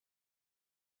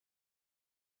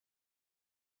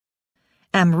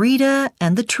Amrita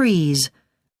and the Trees.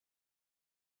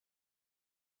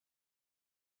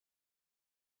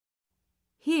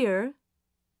 Here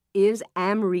is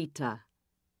Amrita,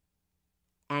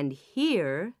 and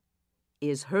here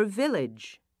is her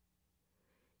village.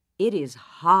 It is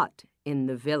hot in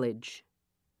the village.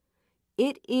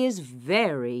 It is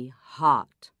very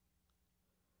hot.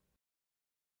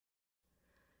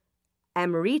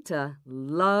 Amrita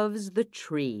loves the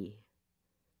tree,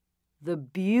 the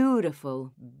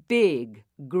beautiful, big,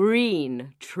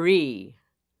 green tree.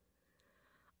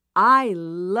 "I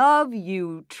love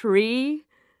you, tree,"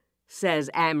 says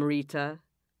Amrita.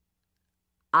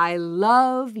 "I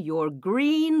love your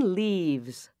green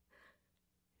leaves.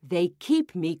 They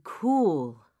keep me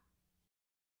cool."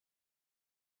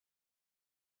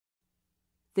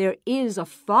 There is a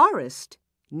forest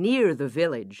near the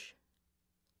village,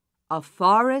 a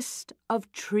forest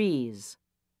of trees,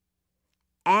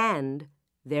 and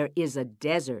there is a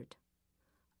desert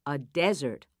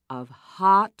of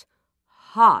hot,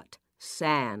 hot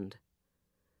sand.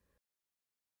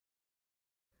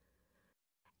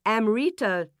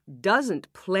 Amrita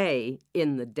doesn't play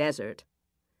in the desert.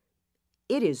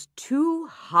 It is too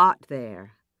hot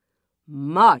there,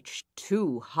 much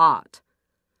too hot.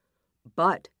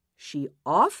 But she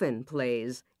often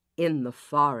plays in the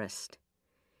forest.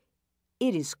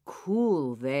 It is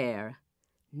cool there,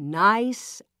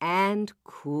 nice and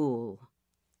cool.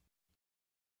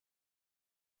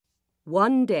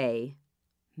 One day,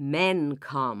 men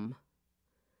come.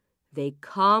 They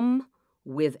come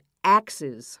with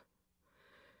axes.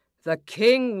 "The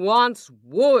king wants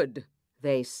wood,"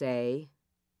 they say.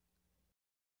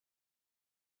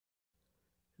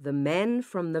 The men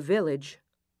from the village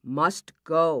must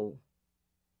go.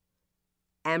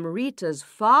 Amrita's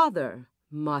father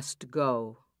must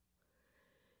go.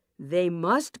 They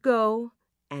must go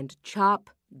and chop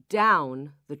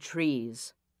down the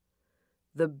trees,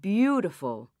 the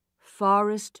beautiful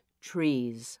forest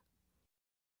trees.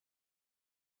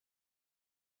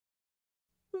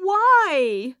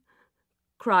 "Why?"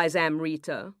 cries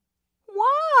Amrita.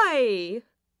 "Why?"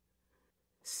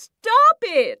 "Stop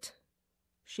it!"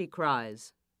 she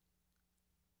cries.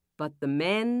 But the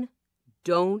men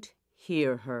don't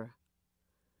hear her.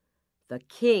 The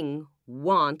king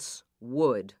wants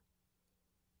wood.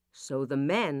 So the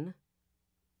men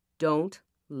don't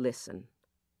listen.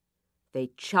 They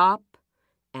chop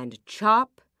and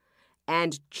chop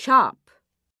and chop.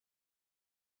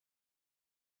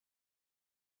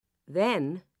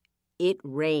 Then it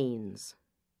rains.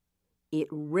 It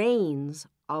rains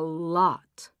a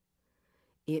lot.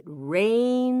 It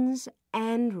rains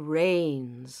and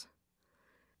rains.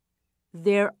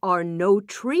 There are no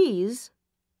trees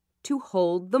to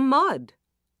hold the mud.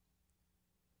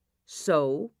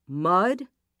 So mud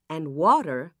and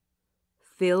water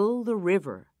fill the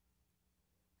river,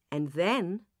 and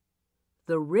then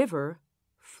the river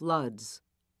floods.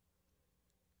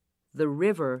 The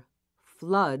river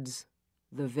floods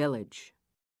the village.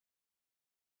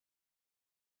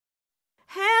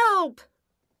 "Help!"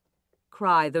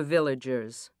 cry the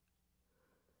villagers.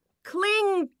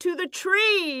 "Cling to the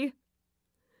tree!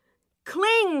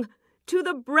 Cling to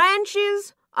the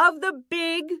branches of the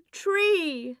big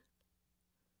tree!"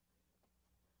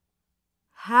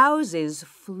 Houses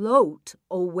float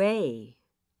away.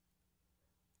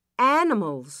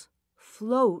 Animals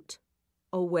float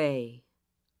away.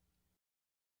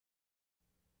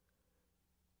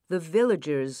 The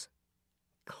villagers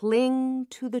cling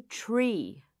to the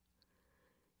tree.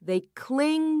 They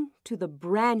cling to the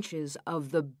branches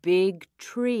of the big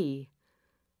tree.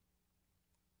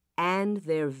 And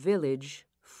their village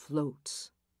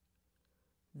floats.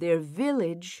 Their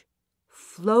village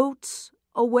floats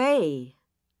away.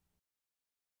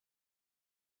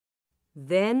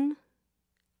 Then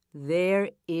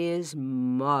there is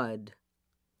mud.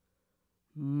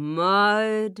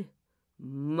 Mud,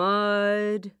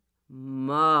 mud,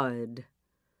 mud.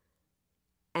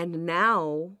 And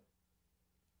now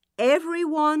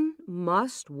everyone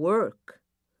must work.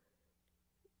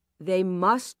 They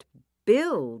must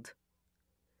build.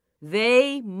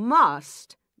 They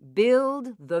must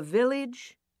build the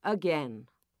village again.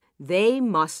 They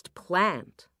must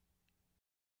plant.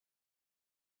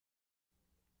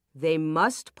 They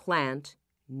must plant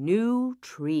new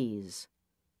trees.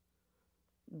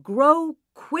 "Grow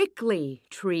quickly,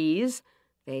 trees,"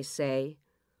 they say.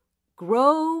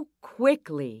 "Grow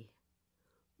quickly.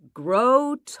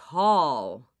 Grow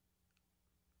tall."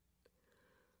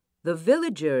 The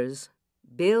villagers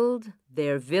build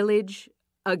their village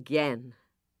again.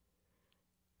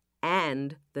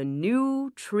 And the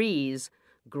new trees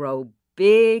grow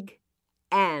big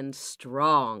and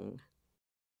strong.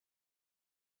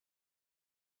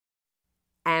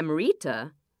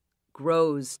 Amrita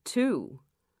grows too.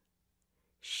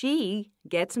 She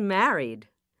gets married,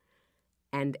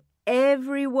 and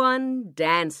everyone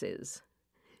dances.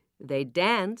 They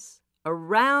dance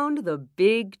around the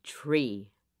big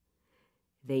tree.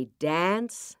 They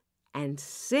dance and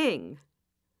sing.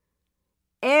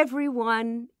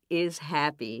 Everyone is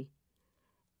happy,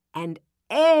 and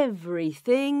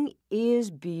everything is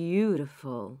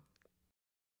beautiful.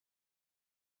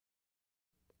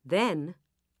 Then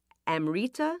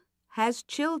Amrita has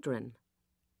children,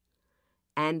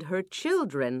 and her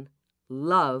children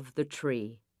love the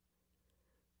tree.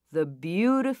 The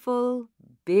beautiful,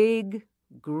 big,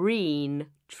 green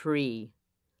tree.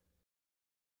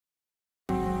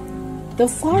 The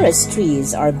forest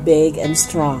trees are big and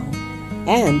strong,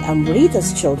 and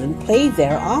Amrita's children play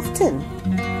there often.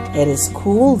 It is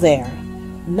cool there,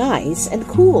 nice and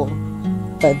cool,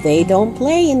 but they don't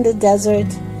play in the desert.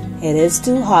 It is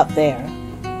too hot there,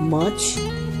 much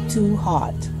too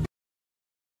hot.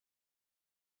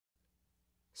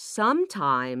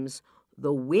 Sometimes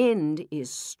the wind is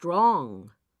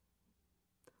strong.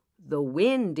 The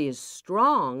wind is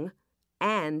strong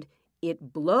and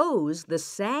it blows the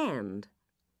sand.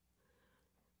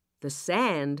 The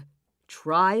sand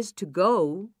tries to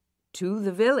go to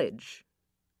the village,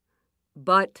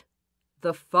 but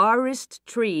the forest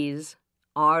trees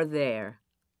are there,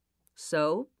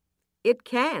 so it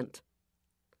can't.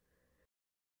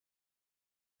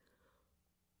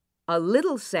 A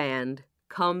little sand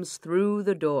comes through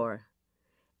the door,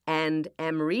 and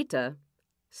Amrita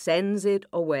sends it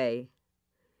away.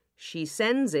 She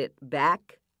sends it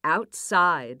back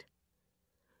outside.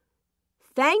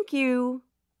 "Thank you,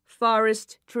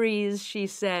 forest trees," she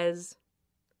says.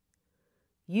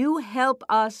 "You help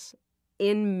us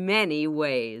in many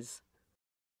ways."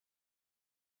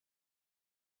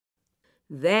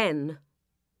 Then,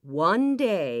 one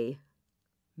day,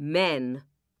 men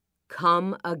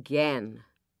come again.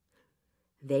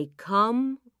 They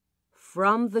come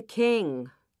from the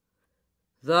king.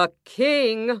 "The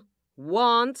king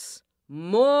wants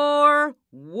more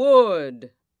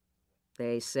wood,"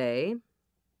 they say.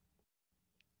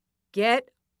 "Get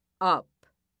up,"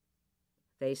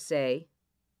 they say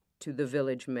to the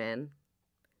village men.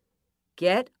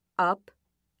 "Get up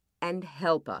and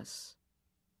help us.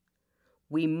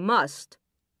 We must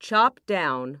chop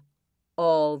down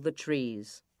all the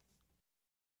trees."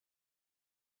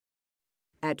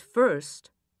 At first,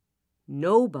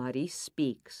 nobody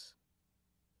speaks.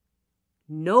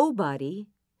 Nobody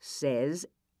says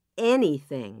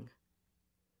anything.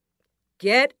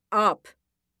 "Get up,"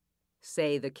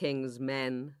 say the king's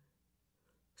men.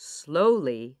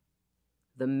 Slowly,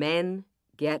 the men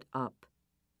get up.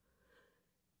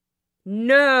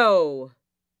 "No,"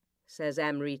 says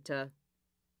Amrita.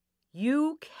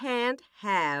 "You can't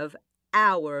have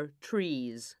our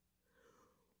trees.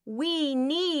 We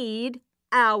need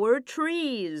our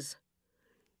trees.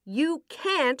 You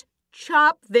can't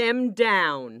chop them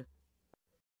down."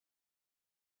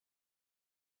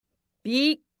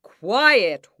 "Be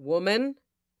quiet, woman,"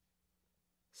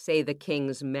 say the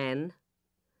king's men.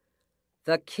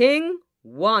 "The king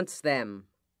wants them."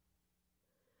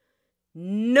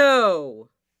 "No,"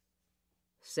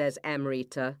 says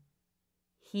Amrita.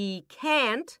 "He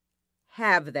can't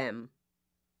have them."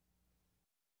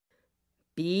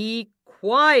 "Be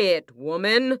quiet,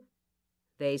 woman,"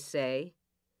 they say.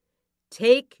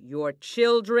 "Take your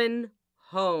children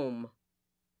home."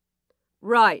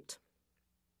 "Right.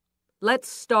 Let's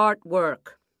start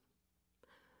work.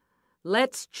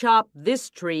 Let's chop this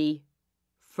tree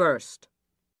first."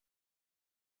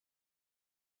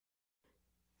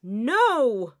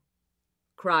 "No!"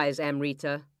 cries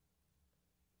Amrita.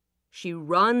 She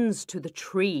runs to the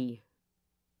tree.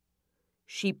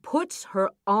 She puts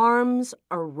her arms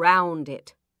around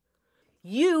it.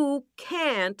 "You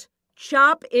can't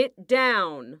chop it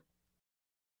down."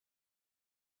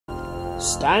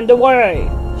 "Stand away!"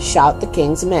 shout the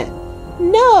king's men.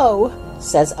 "No!"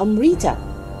 says Amrita.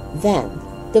 Then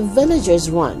the villagers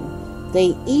run.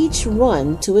 They each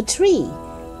run to a tree,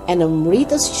 and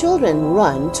Amrita's children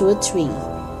run to a tree.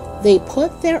 They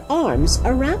put their arms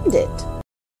around it.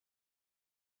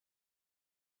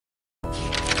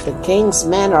 The king's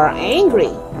men are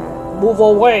angry. "Move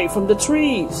away from the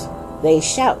trees," they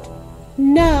shout.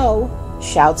 "No,"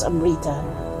 shouts Amrita.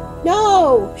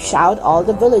 "No," shout all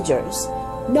the villagers.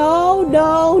 "No,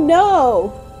 no,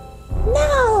 no."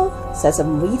 "No," says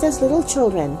Amrita's little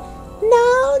children.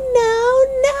 "No, no,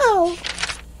 no."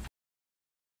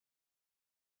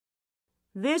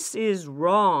 "This is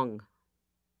wrong,"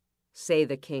 say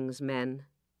the king's men.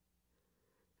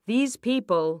 These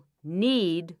people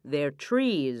need their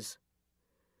trees.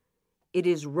 It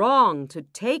is wrong to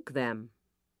take them.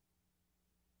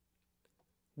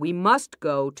 We must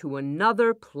go to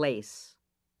another place.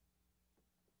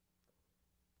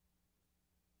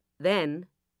 Then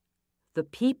the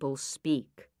people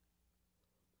speak.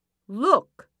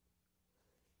 Look,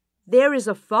 there is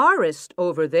a forest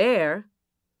over there,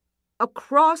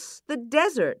 across the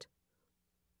desert.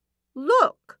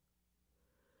 Look,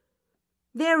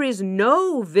 there is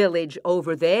no village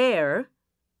over there.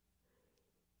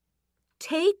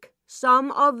 Take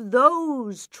some of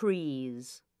those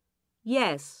trees.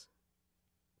 Yes,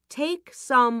 take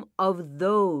some of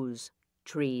those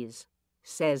trees,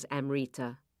 says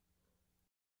Amrita.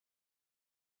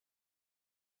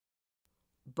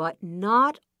 But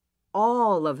not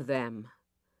all of them.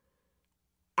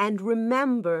 And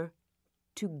remember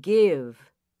to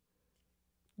give.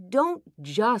 Don't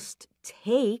just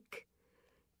take.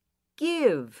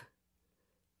 Give.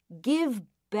 Give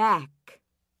back.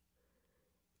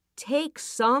 Take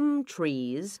some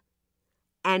trees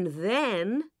and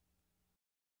then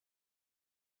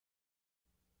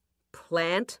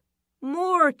plant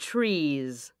more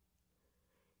trees.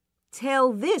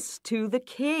 Tell this to the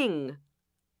king.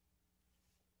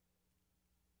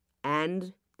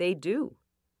 And they do.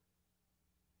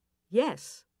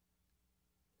 Yes,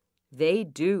 they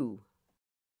do.